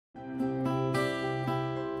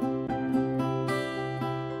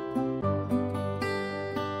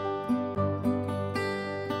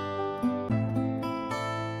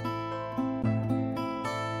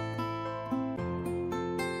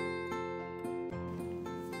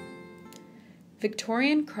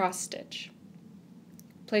Victorian Cross Stitch.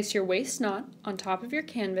 Place your waist knot on top of your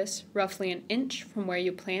canvas roughly an inch from where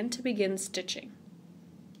you plan to begin stitching.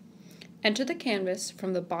 Enter the canvas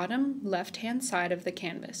from the bottom left-hand side of the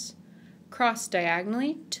canvas. Cross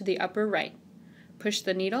diagonally to the upper right. Push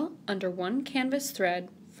the needle under one canvas thread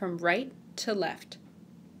from right to left.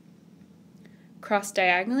 Cross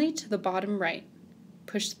diagonally to the bottom right.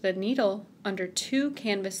 Push the needle under two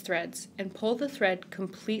canvas threads and pull the thread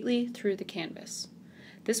completely through the canvas.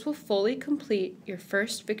 This will fully complete your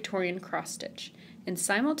first Victorian cross stitch and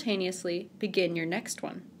simultaneously begin your next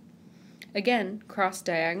one. Again, cross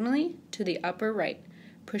diagonally to the upper right.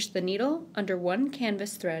 Push the needle under one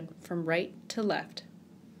canvas thread from right to left.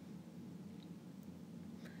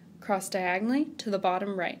 Cross diagonally to the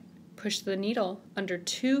bottom right. Push the needle under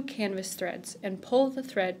two canvas threads and pull the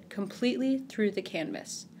thread completely through the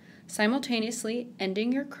canvas, simultaneously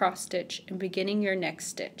ending your cross stitch and beginning your next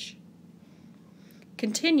stitch.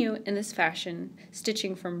 Continue in this fashion,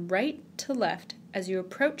 stitching from right to left. As you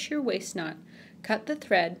approach your waist knot, cut the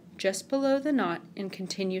thread just below the knot and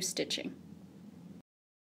continue stitching.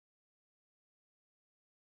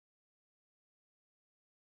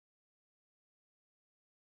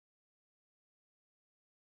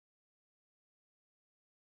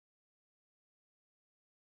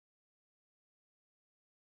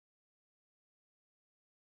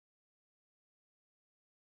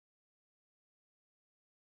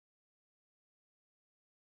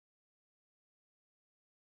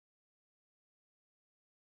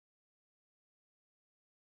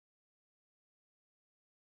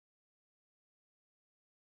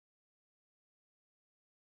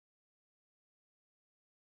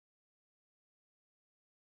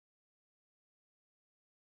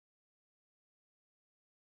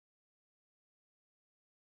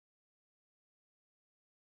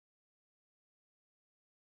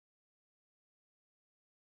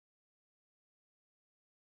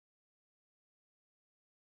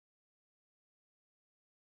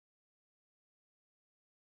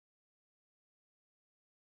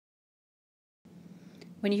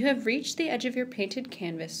 When you have reached the edge of your painted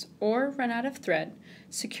canvas or run out of thread,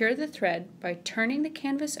 secure the thread by turning the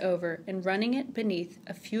canvas over and running it beneath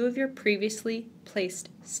a few of your previously placed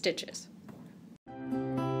stitches.